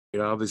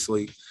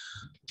Obviously,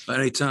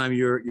 anytime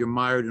you're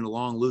mired in a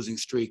long losing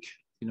streak,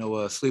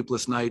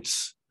 sleepless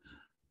nights,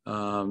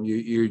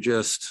 you're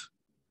just,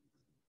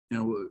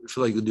 feel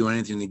like you'll do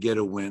anything to get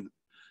a win.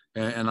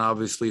 And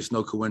obviously, it's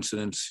no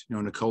coincidence.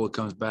 Nikola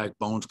comes back,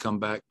 Bones come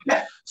back,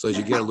 so as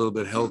you get a little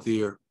bit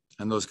healthier,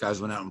 and those guys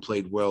went out and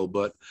played well.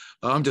 But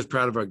I'm just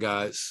proud of our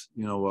guys.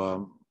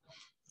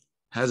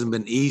 Hasn't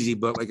been easy,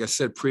 but like I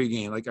said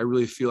pregame, like I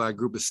really feel our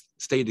group has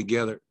stayed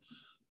together.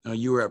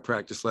 You were at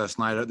practice last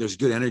night. There's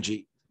good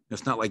energy.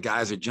 It's not like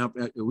guys are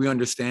jumping. We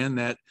understand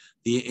that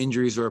the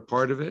injuries are a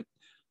part of it.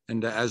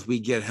 And as we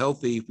get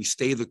healthy, if we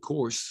stay the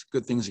course,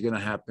 good things are going to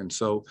happen.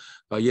 So,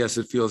 yes,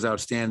 it feels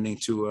outstanding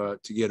to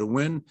get a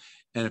win.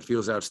 And it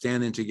feels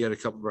outstanding to get a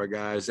couple of our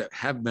guys that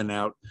have been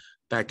out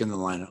back in the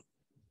lineup.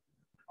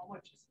 How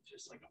much is it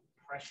just like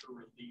a pressure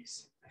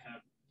release to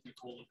have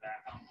Nikola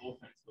back on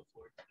offense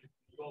before?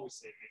 You always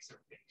say it makes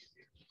everything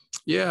easier.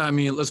 Yeah, I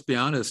mean, let's be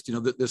honest.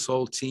 This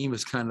whole team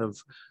is kind of,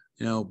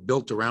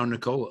 built around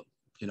Nikola.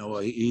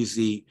 He's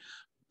the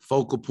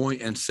focal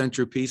point and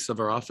centerpiece of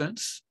our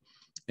offense.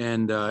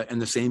 And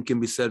the same can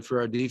be said for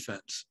our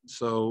defense.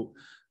 So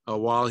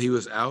while he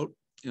was out,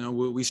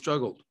 we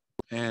struggled.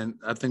 And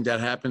I think that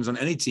happens on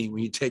any team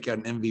when you take out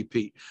an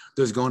MVP.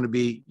 There's going to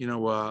be,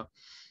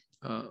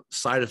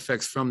 side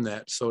effects from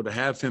that. So to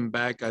have him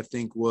back, I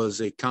think,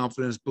 was a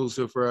confidence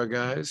booster for our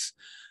guys.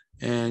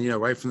 And,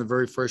 right from the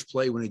very first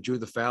play when he drew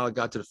the foul,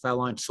 got to the foul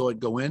line, saw it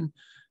go in.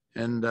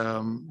 And,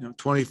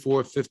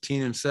 24,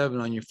 15, and 7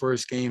 on your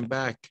first game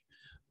back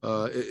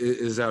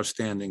is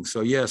outstanding. So,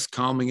 yes,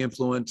 calming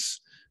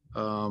influence.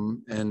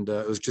 And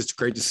it was just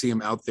great to see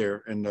him out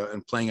there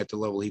and playing at the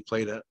level he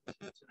played at. To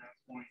that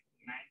point,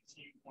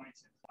 19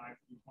 points and 5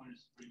 3-pointers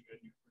is pretty good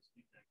in your first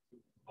game back too.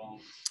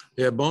 Bones.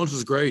 Yeah, Bones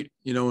was great.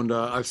 And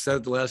I've said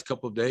it the last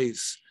couple of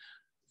days.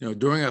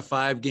 During a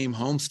 5-game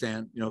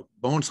homestand,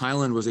 Bones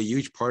Highland was a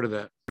huge part of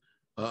that.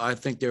 I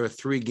think there were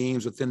 3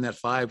 games within that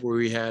 5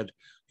 where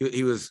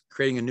he was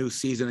creating a new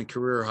season and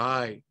career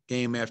high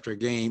game after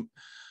game.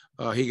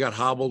 He got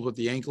hobbled with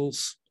the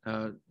ankles.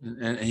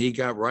 And he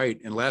got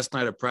right. And last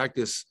night at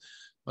practice,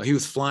 he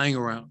was flying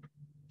around.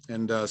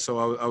 And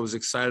so I was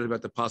excited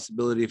about the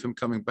possibility of him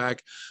coming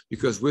back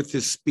because with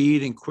his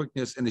speed and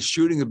quickness and his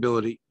shooting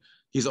ability,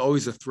 he's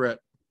always a threat.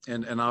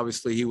 And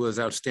obviously he was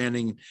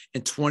outstanding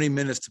in 20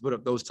 minutes to put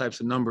up those types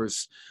of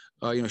numbers,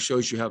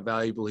 shows you how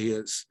valuable he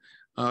is.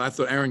 I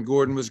thought Aaron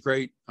Gordon was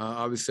great.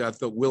 Obviously, I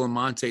thought Will and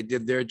Monte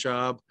did their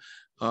job.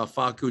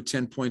 Facu,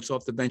 10 points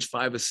off the bench,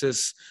 5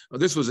 assists.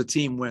 This was a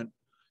team win.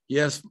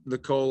 Yes,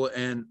 Nikola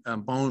and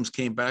Bones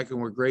came back and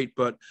were great,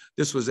 but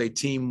this was a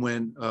team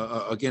win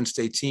against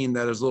a team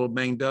that is a little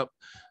banged up.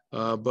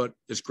 But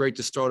it's great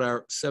to start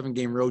our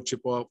 7-game road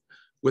trip off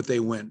with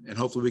a win, and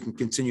hopefully we can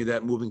continue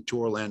that moving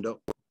to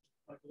Orlando.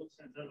 What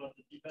stands out about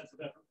the defensive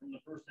effort from the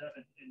first half,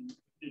 and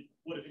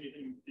what, if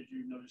anything, did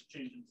you notice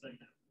change in the second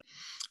half?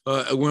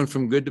 It went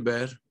from good to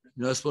bad.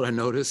 That's what I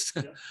noticed.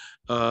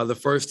 Yeah. The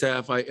first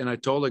half, I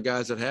told the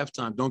guys at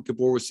halftime, don't get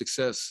bored with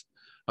success.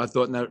 I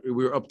thought that we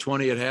were up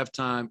 20 at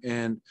halftime,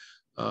 and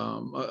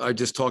I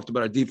just talked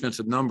about our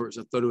defensive numbers.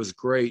 I thought it was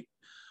great.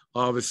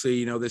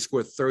 Obviously, they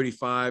scored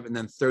 35 and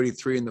then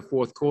 33 in the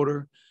fourth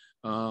quarter.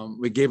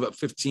 We gave up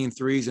 15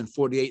 threes and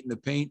 48 in the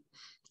paint.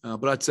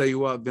 But I tell you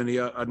what, Vinny,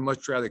 I'd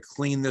much rather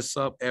clean this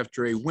up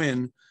after a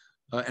win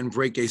and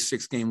break a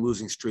 6-game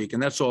losing streak.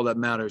 And that's all that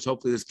matters.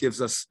 Hopefully this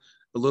gives us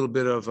a little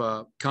bit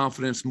of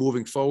confidence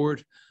moving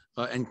forward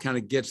and kind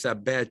of gets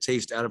that bad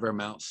taste out of our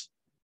mouths.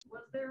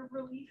 Was there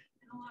relief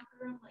in the locker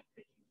room? Like,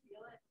 could you feel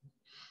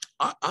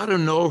it? I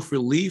don't know if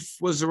relief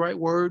was the right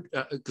word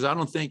because I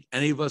don't think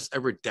any of us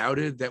ever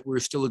doubted that we were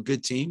still a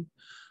good team.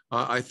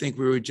 I think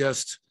we were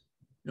just,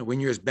 when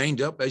you're as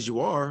banged up as you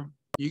are,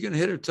 you're going to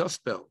hit a tough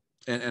spell.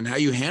 And how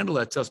you handle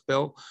that tough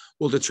spell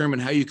will determine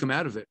how you come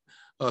out of it.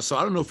 So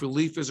I don't know if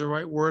relief is the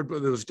right word,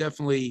 but there was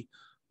definitely,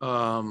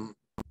 some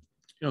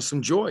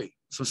joy,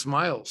 some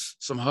smiles,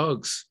 some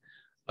hugs.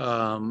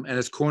 And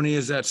as corny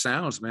as that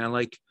sounds, man,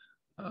 like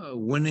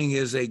winning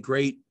is a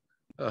great,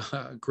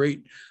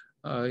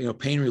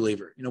 pain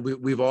reliever.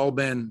 We've all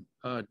been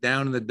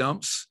down in the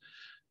dumps,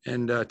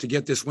 and to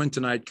get this win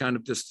tonight kind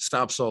of just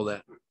stops all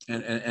that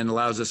and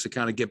allows us to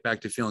kind of get back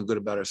to feeling good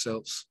about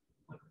ourselves.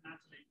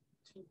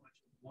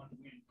 One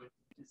win, but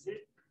does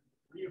it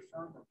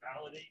reaffirm or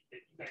validate that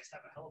you guys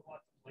have a hell of a lot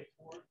to play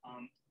for?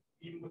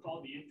 Even with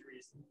all the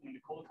injuries, when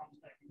Nikola comes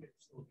back, you guys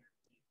are still there.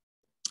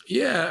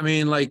 Yeah, I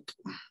mean,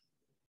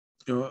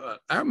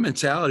 our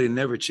mentality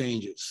never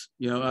changes.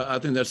 I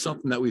think that's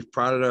something that we've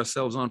prided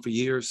ourselves on for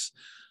years.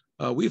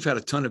 We've had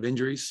a ton of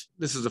injuries.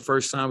 This is the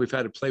first time we've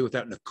had to play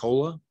without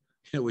Nikola,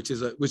 which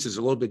is a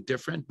little bit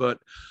different. But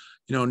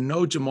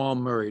no Jamal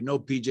Murray, no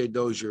PJ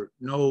Dozier,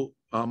 no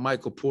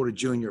Michael Porter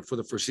Jr. for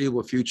the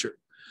foreseeable future.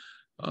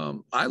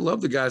 I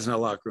love the guys in our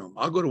locker room.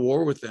 I'll go to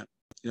war with them,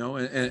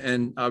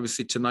 and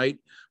obviously tonight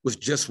was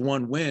just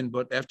one win,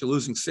 but after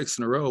losing 6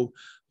 in a row,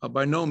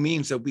 by no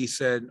means have we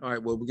said, all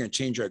right, well, we're going to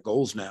change our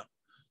goals now.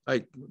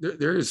 Like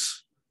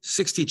there's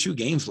 62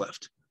 games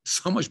left.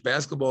 so much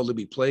basketball to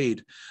be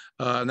played.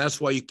 And that's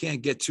why you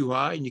can't get too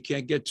high and you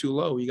can't get too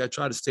low. You got to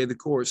try to stay the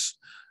course.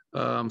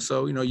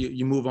 So, you know,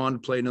 you move on to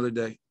play another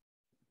day.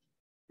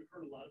 We've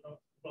heard a lot about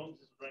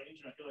Bones' range,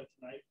 and I feel like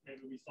tonight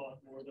maybe we saw it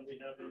more than we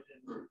have in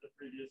the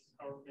previous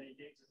however many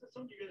games. Is that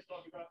something you guys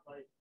talk about,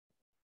 like,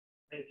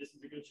 hey, this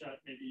is a good shot,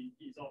 maybe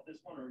he's off this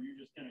one, or are you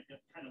just going to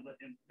kind of let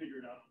him figure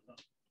it out on his own?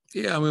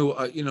 Yeah, I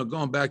mean, you know,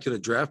 going back to the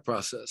draft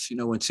process, you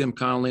know, when Tim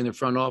Connolly in the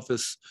front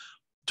office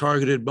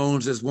targeted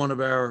Bones as one of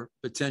our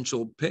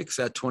potential picks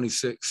at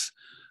 26,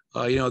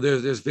 you know,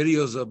 there's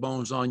videos of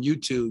Bones on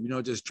YouTube, you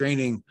know, just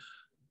draining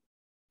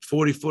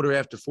 40-footer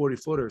after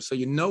 40-footer. So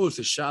you know it's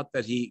a shot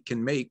that he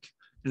can make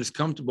and is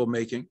comfortable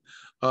making.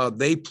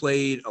 They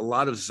played a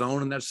lot of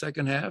zone in that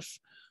second half,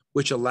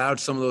 which allowed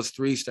some of those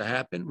threes to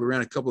happen. We ran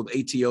a couple of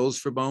ATOs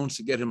for Bones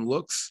to get him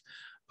looks.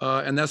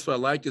 And that's what I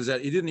liked, is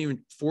that he didn't even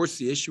force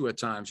the issue at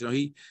times. You know,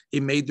 he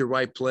made the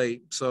right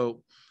play.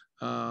 So,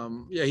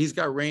 yeah, he's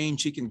got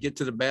range. He can get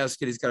to the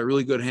basket. He's got a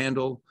really good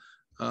handle.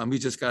 He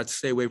just got to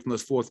stay away from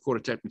those fourth quarter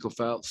technical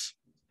fouls.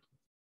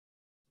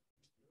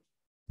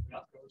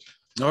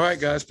 All right,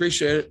 guys.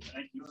 Appreciate it.